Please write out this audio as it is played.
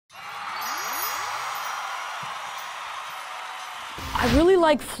I really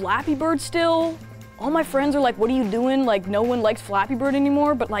like Flappy BIrd still. All my friends are like, what are you doing? Like, no one likes Flappy BIrd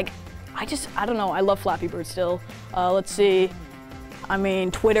anymore, but like, I don't know, I love Flappy BIrd still. Let's see, I mean,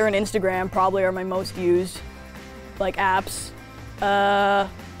 Twitter and Instagram probably are my most used, like, apps. I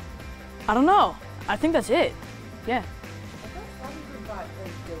don't know, I think that's it, yeah. I thought Flappy BIrd got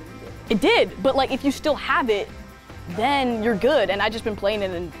deleted. It did, but like, if you still have it, then you're good, and I've just been playing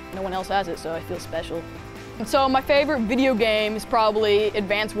it and no one else has it, so I feel special. And so my favorite video game is probably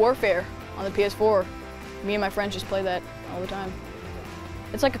Advanced Warfare on the PS4. Me and my friends just play that all the time.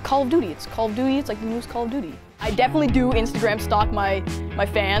 It's like a Call of Duty. It's Call of Duty. It's like the newest Call of Duty. I definitely do Instagram stalk my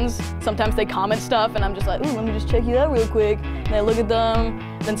fans. Sometimes they comment stuff and I'm just like, ooh, let me just check you out real quick. And I look at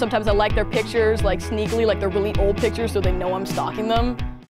them. Then sometimes I like their pictures, like sneakily, like they're really old pictures so they know I'm stalking them.